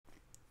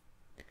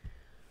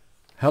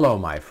Hello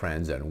my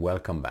friends and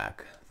welcome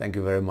back. Thank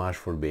you very much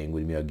for being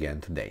with me again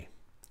today.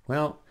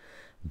 Well,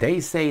 they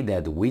say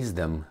that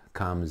wisdom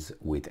comes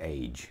with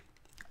age.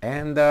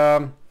 And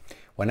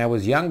when I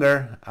was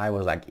younger, I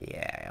was like,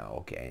 yeah,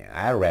 okay,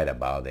 I read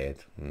about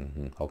it.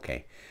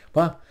 Okay.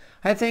 Well,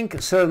 I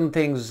think certain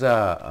things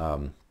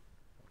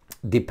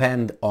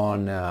depend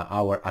on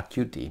our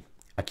acuity,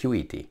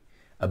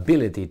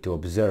 ability to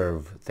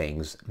observe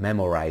things,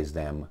 memorize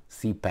them,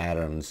 see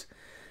patterns.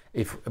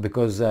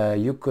 Because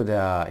you could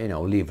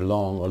live a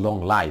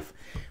long life,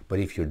 but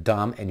if you're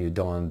dumb and you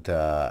don't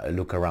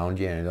look around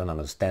you and you don't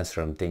understand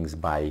certain things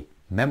by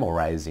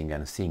memorizing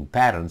and seeing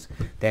patterns,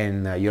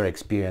 then your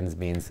experience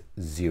means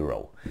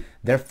zero.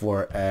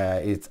 Therefore,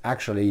 it's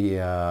actually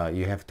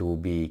you have to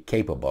be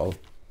capable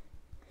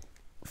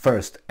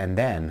first, and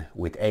then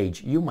with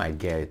age you might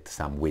get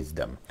some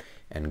wisdom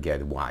and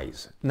get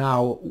wise.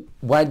 Now,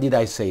 why did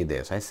I say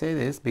this? I say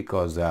this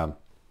because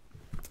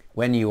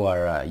when you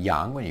are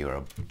young, when you're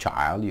a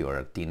child, you're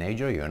a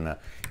teenager, you're a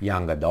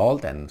young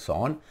adult and so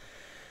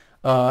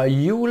on,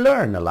 you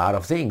learn a lot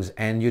of things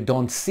and you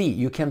don't see,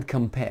 you can't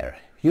compare.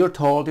 You're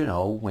told,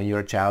 when you're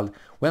a child,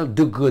 well,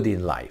 do good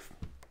in life.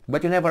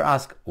 But you never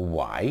ask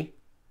why.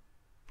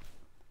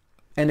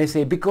 And they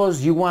say,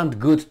 because you want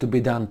good to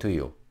be done to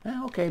you.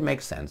 Okay,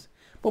 makes sense.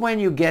 But when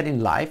you get in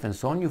life and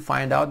so on, you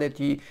find out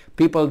that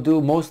people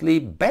do mostly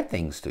bad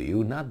things to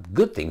you, not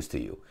good things to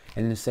you.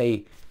 And you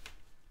say,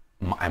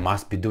 I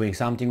must be doing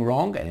something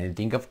wrong, and you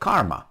think of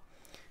karma.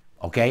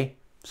 Okay?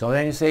 So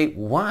then you say,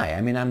 why?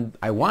 I mean,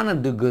 I want to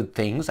do good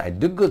things. I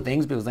do good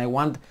things because I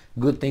want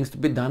good things to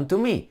be done to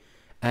me.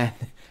 And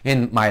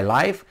in my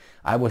life,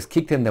 I was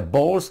kicked in the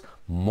balls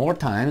more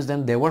times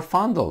than they were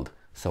fondled.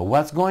 So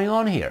what's going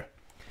on here?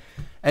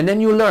 And then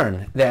you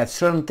learn that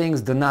certain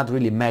things do not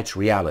really match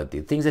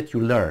reality. Things that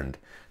you learned.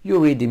 You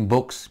read in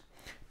books,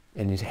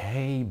 and you say,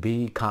 hey,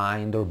 be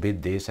kind or be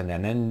this, and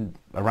then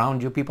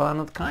around you people are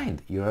not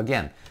kind. You're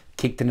again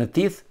kicked in the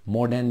teeth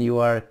more than you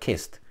are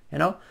kissed,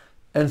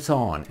 and so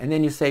on. And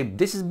then you say,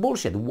 this is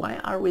bullshit. Why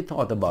are we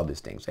taught about these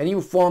things? And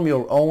you form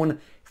your own,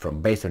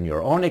 based on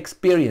your own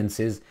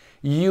experiences,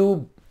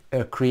 you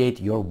create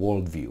your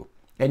worldview.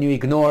 And you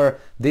ignore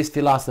this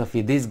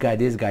philosophy, this guy,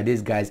 these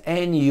guys,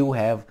 and you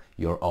have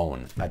your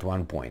own at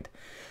one point.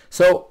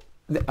 So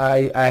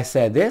I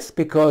said this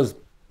because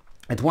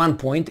at one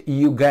point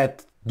you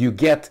get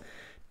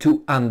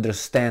to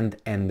understand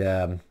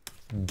and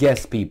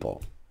guess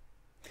people.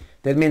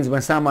 That means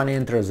when someone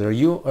enters a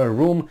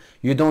room,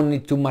 you don't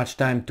need too much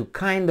time to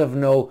kind of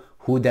know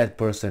who that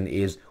person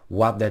is,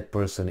 what that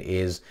person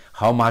is,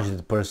 how much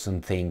that person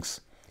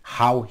thinks,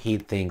 how he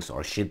thinks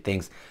or she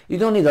thinks. You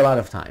don't need a lot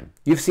of time.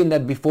 You've seen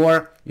that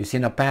before. You've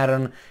seen a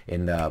pattern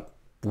in the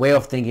way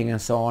of thinking and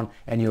so on,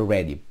 and you're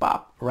ready.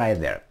 Pop, right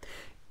there.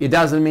 It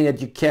doesn't mean that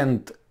you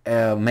can't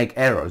make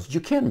errors. You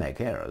can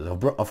make errors,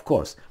 of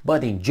course,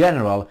 but in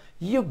general,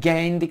 you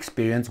gained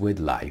experience with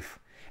life.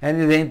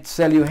 And they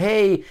tell you,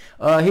 hey,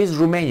 he's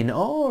Romanian.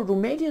 Oh,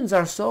 Romanians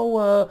are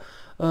so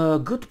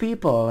good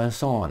people and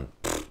so on.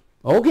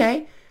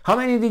 Okay, how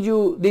many did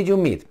you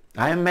meet?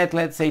 I met,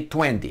 let's say,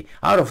 20.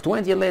 Out of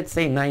 20, let's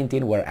say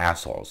 19 were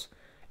assholes,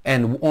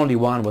 and only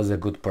one was a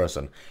good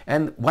person.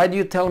 And why do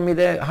you tell me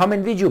that? How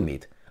many did you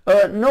meet?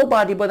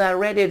 Nobody, but I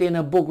read it in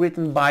a book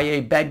written by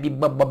a baby.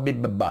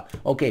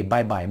 Okay,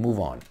 bye, move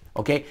on.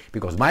 Okay,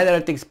 because my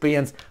direct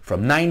experience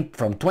from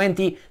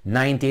 20,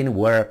 19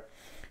 were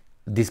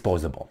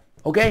disposable.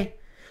 Okay,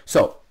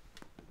 so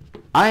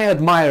I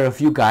admire a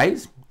few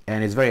guys,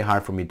 and it's very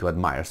hard for me to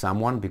admire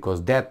someone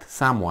because that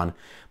someone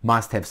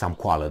must have some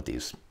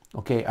qualities.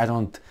 Okay, I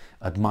don't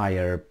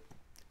admire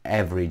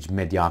average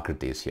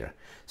mediocrities here.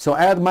 So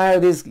I admire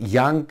this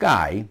young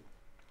guy,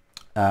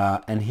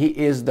 and he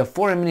is the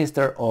foreign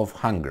minister of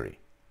Hungary.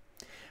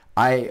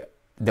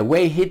 The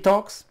way he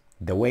talks,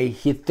 the way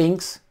he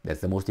thinks, that's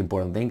the most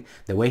important thing,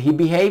 the way he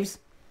behaves,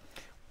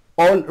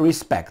 all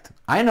respect.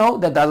 I know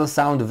that doesn't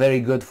sound very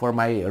good for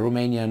my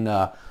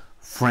Romanian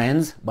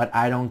friends, but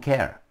I don't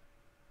care.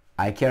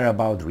 I care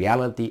about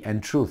reality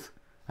and truth.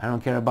 I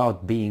don't care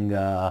about being,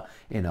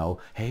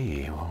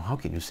 hey, how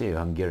can you say a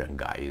Hungarian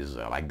guy is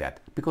like that?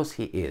 Because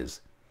he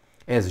is.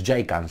 As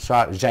Jai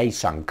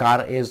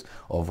Shankar is,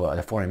 of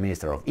the foreign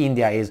minister of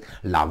India is,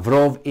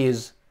 Lavrov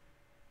is,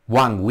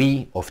 Wang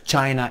Yi of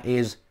China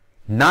is,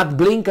 not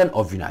Blinken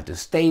of United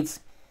States,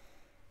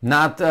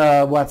 not,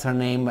 what's her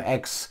name,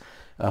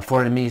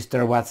 foreign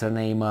minister, what's her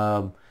name,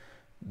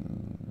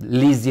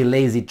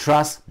 Lazy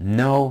Truss,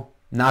 no,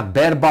 not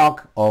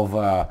Baerbock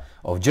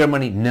of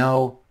Germany,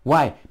 no.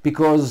 Why?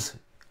 Because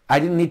I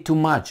didn't need too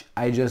much.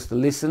 I just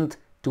listened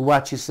to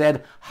what she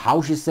said,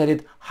 how she said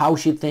it, how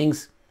she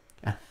thinks.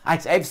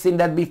 I've seen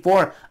that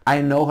before.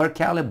 I know her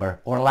caliber,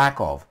 or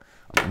lack of.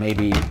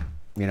 Maybe,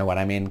 you know what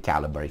I mean?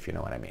 Caliber, if you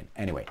know what I mean.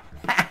 Anyway.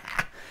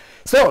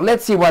 So,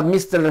 let's see what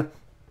Mr.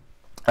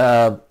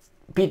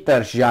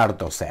 Peter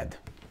Szijjarto said.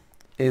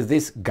 Is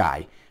this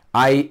guy.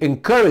 I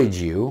encourage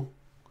you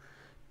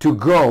to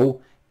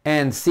go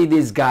and see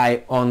this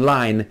guy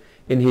online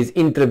in his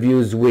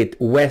interviews with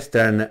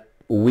Western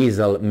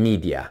Weasel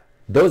Media.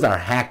 Those are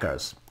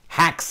hackers.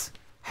 Hacks,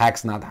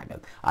 not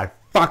hackers, are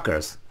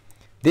fuckers.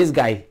 This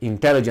guy,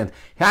 intelligent.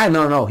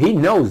 No, he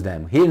knows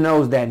them.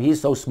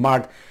 He's so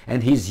smart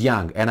and he's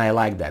young, and I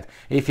like that.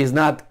 If he's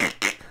not,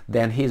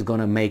 then he's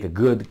gonna make a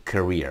good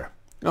career.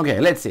 Okay,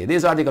 let's see.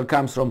 This article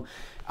comes from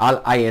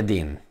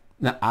Al-Mayadeen.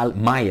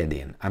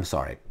 I'm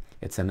sorry.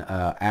 It's an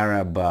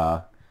Arab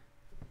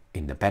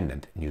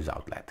independent news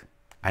outlet.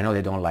 I know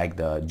they don't like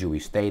the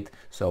Jewish state,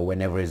 so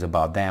whenever it's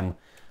about them,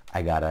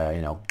 I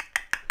gotta,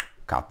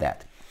 cut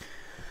that.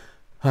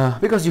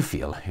 Because you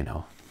feel,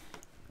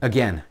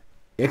 again,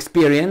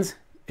 experience,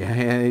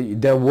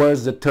 the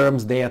words, the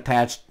terms they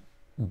attach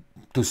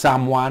to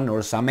someone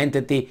or some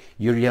entity,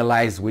 you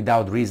realize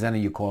without reason,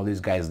 you call this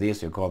guy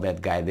this, you call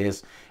that guy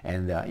this,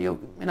 and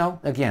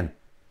again,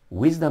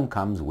 wisdom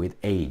comes with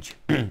age,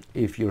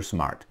 if you're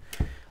smart.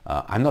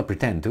 I'm not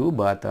pretend to,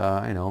 but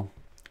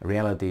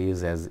reality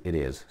is as it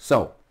is.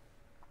 So,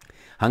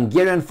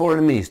 Hungarian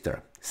foreign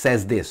minister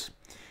says this: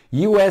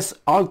 U.S.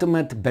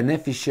 ultimate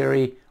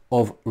beneficiary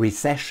of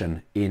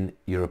recession in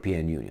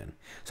European Union.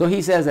 So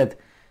he says that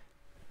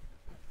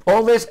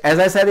all this, as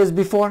I said this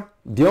before,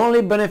 the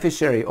only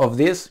beneficiary of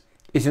this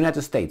is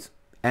United States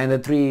and the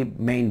three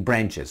main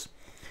branches: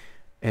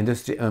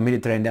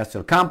 military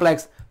industrial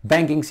complex,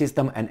 banking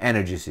system, and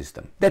energy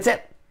system. That's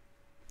it.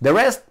 The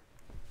rest,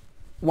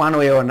 one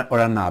way or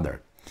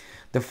another.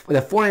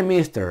 The foreign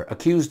minister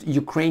accused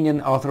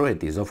Ukrainian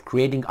authorities of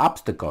creating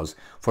obstacles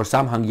for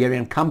some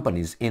Hungarian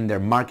companies in their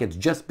markets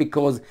just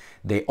because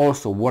they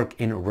also work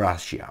in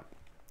Russia.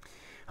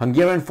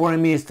 Hungarian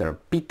Foreign Minister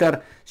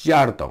Profiteer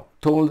Szijjarto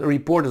told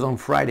reporters on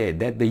Friday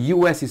that the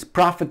US is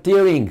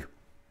profiteering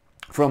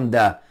from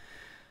the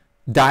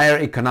dire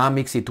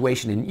economic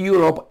situation in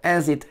Europe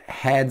as it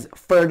heads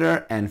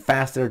further and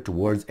faster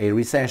towards a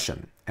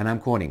recession. And I'm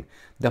quoting,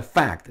 "The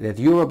fact that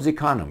Europe's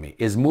economy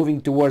is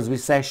moving towards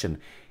recession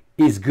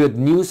is good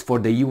news for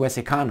the US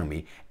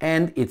economy,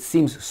 and it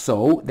seems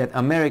so that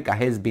America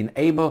has been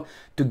able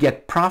to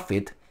get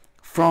profit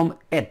from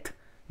it,"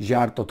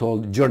 Szijjarto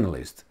told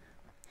journalists.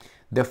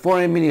 The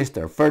foreign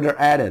minister further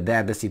added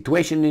that the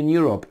situation in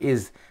Europe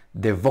is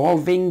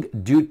devolving,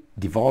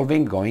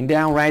 going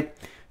down, right,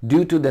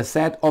 due to the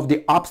set of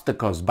the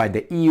obstacles by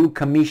the EU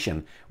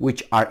Commission,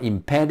 which are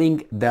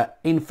impeding the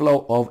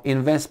inflow of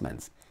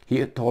investments.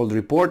 He told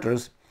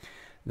reporters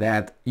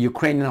that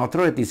Ukrainian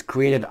authorities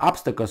created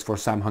obstacles for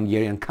some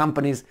Hungarian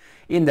companies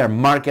in their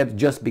market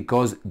just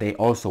because they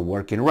also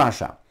work in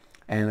Russia.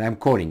 And I'm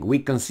quoting, "We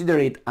consider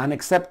it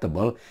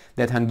unacceptable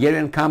that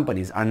Hungarian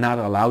companies are not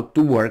allowed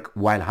to work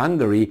while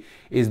Hungary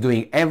is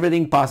doing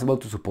everything possible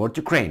to support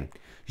Ukraine,"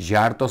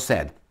 Szijjarto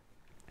said.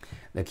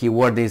 The key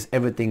word is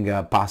everything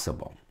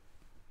possible.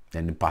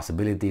 And the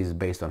possibility is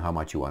based on how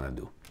much you want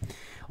to do.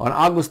 On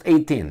August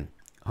 18,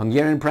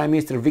 Hungarian Prime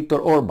Minister Viktor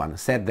Orban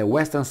said the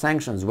Western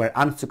sanctions were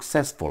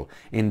unsuccessful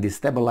in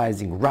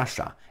destabilizing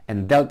Russia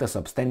and dealt a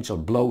substantial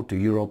blow to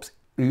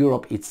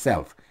Europe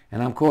itself.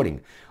 And I'm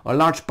quoting, "A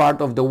large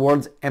part of the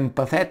world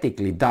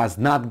empathetically does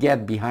not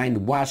get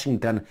behind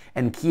Washington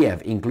and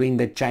Kiev, including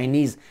the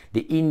Chinese,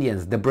 the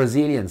Indians, the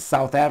Brazilians,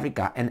 South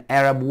Africa, and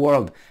Arab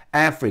world,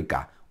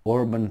 Africa,"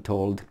 Orban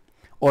told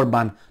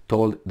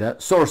the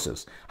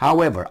sources.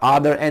 However,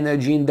 other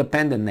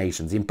energy-independent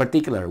nations, in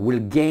particular, will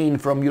gain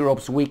from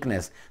Europe's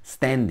weakened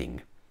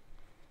standing,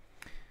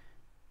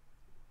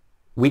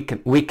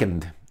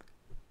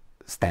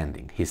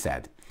 he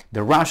said.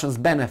 The Russians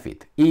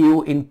benefit.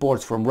 EU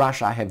imports from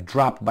Russia have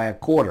dropped by a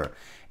quarter,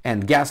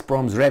 and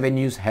Gazprom's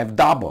revenues have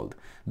doubled.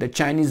 The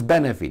Chinese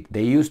benefit.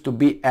 They used to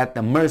be at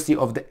the mercy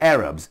of the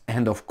Arabs,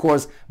 and of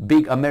course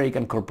big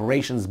American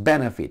corporations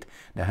benefit,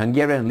 the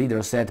Hungarian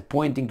leader said,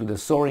 pointing to the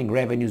soaring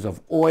revenues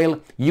of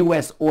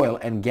US oil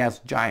and gas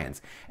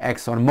giants,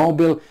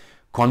 ExxonMobil,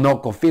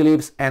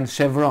 ConocoPhillips, and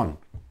Chevron.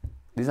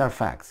 These are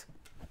facts.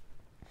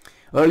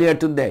 Earlier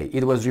today,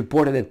 it was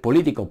reported that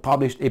Politico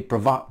published a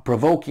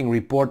provoking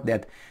report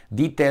that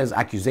details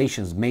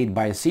accusations made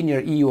by senior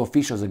EU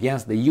officials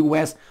against the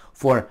US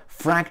for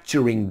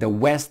fracturing the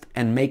West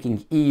and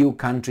making EU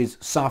countries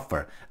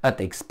suffer at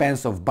the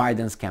expense of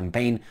Biden's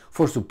campaign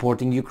for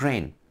supporting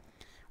Ukraine.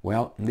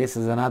 Well, this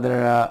is another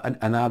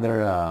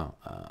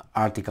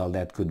article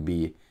that could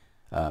be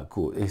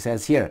cool. It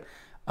says here,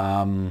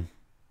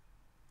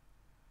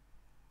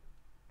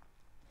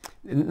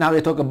 now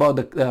they talk about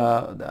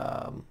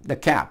the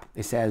cap.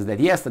 It says that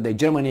yesterday,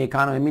 Germany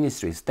Economy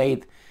Ministry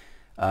State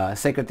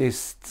Secretary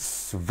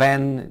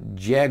Sven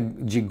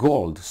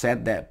Giegold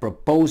said that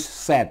proposed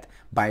set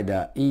by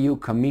the EU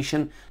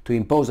Commission to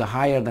impose a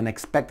higher than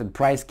expected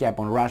price cap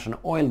on Russian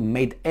oil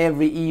made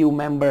every EU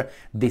member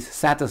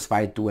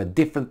dissatisfied to a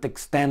different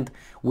extent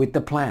with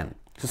the plan.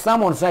 So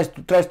someone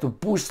tries to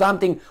push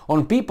something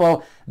on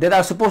people that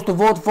are supposed to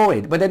vote for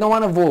it, but they don't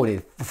want to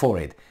vote for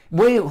it.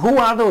 Who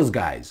are those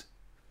guys?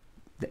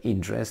 The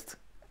interests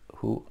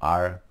who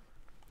are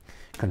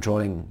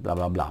controlling blah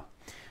blah blah.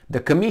 The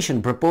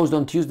Commission proposed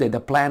on Tuesday the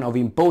plan of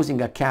imposing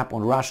a cap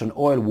on Russian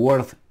oil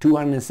worth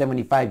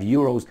 275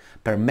 euros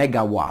per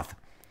megawatt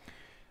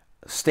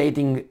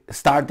starting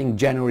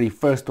January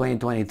 1st,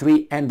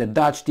 2023, and the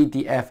Dutch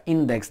TTF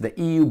index, the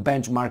EU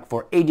benchmark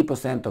for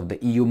 80% of the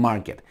EU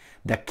market.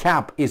 The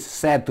cap is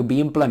said to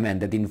be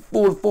implemented in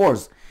full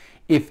force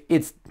if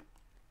its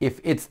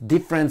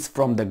difference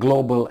from the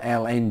global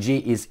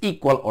LNG is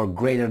equal or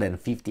greater than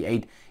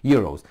 58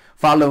 euros.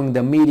 Following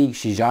the meeting,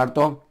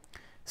 Szijjarto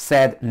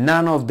said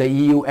none of the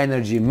EU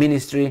energy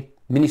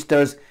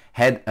ministers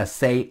had a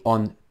say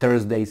on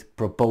Thursday's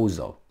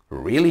proposal.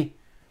 Really?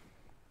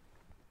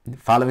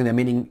 Following the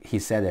meeting, he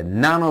said that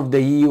none of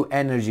the EU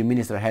energy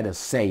ministers had a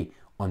say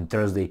on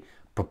Thursday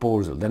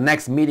proposal. The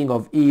next meeting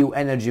of EU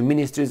energy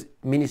ministers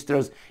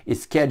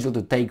is scheduled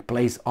to take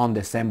place on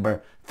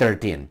December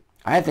 13.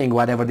 I think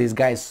whatever this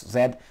guy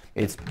said,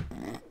 it's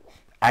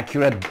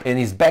accurate and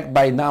is backed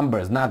by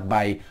numbers, not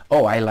by,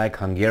 oh, I like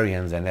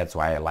Hungarians and that's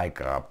why I like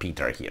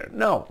Peter here.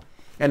 No.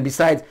 And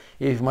besides,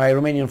 if my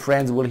Romanian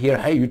friends will hear,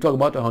 hey, you talk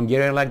about a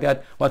Hungarian like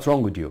that, what's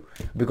wrong with you?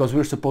 Because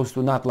we're supposed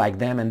to not like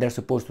them and they're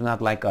supposed to not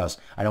like us.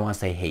 I don't want to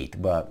say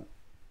hate, but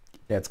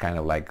that's kind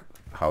of like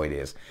how it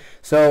is.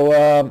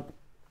 So,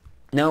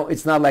 no,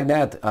 it's not like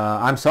that.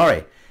 I'm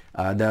sorry.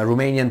 The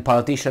Romanian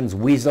politicians,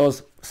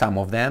 weasels, some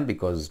of them,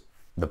 because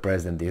the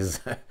president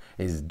is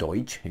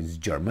Deutsch, he's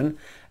German,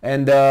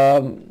 and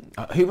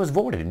he was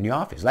voted in the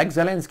office, like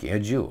Zelensky, a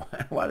Jew.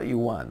 What do you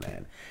want,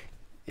 man?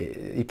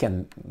 You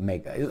can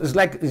make it's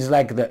like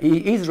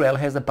Israel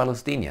has a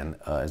Palestinian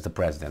as the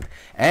president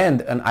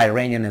and an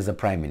Iranian as a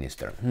prime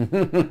minister.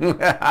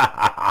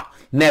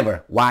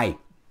 Never. Why?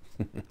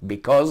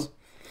 because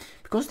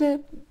they're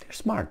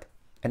smart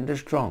and they're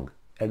strong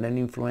and they're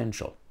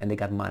influential and they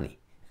got money.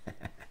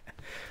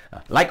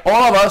 Like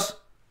all of us.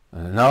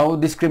 No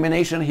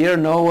discrimination here,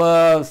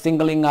 no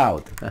singling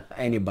out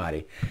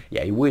anybody.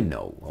 Yeah, we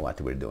know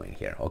what we're doing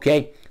here.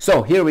 Okay,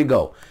 so here we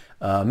go.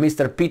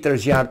 Mr. Peter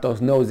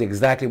Szijjarto knows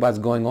exactly what's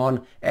going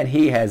on, and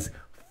he has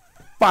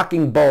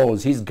fucking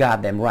balls. He's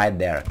got them right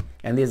there.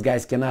 And these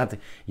guys cannot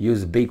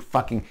use big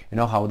fucking, you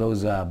know how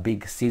those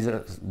big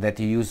scissors that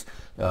you use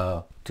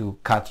to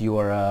cut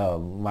your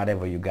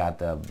whatever you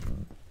got,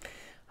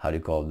 how do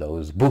you call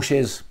those,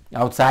 bushes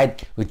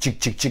outside with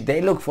chick.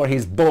 They look for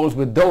his balls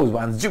with those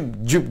ones,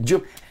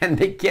 jup, and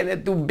they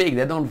get too big.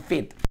 They don't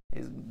fit.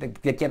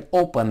 They can't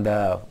open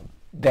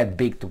that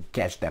big to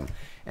catch them.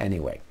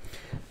 Anyway.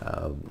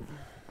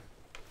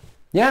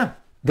 Yeah,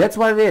 that's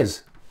what it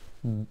is.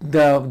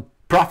 The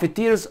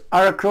profiteers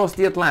are across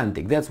the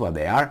Atlantic. That's what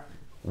they are.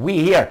 We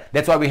here.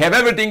 That's why we have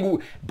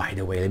everything. By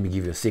the way, let me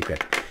give you a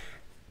secret.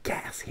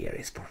 Gas here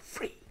is for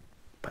free,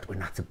 but we're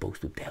not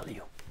supposed to tell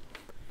you.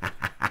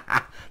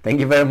 Thank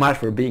you very much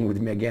for being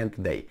with me again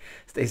today.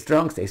 Stay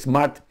strong, stay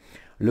smart,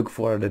 look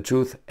for the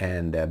truth,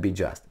 and be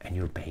just. And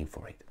you're paying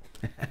for it.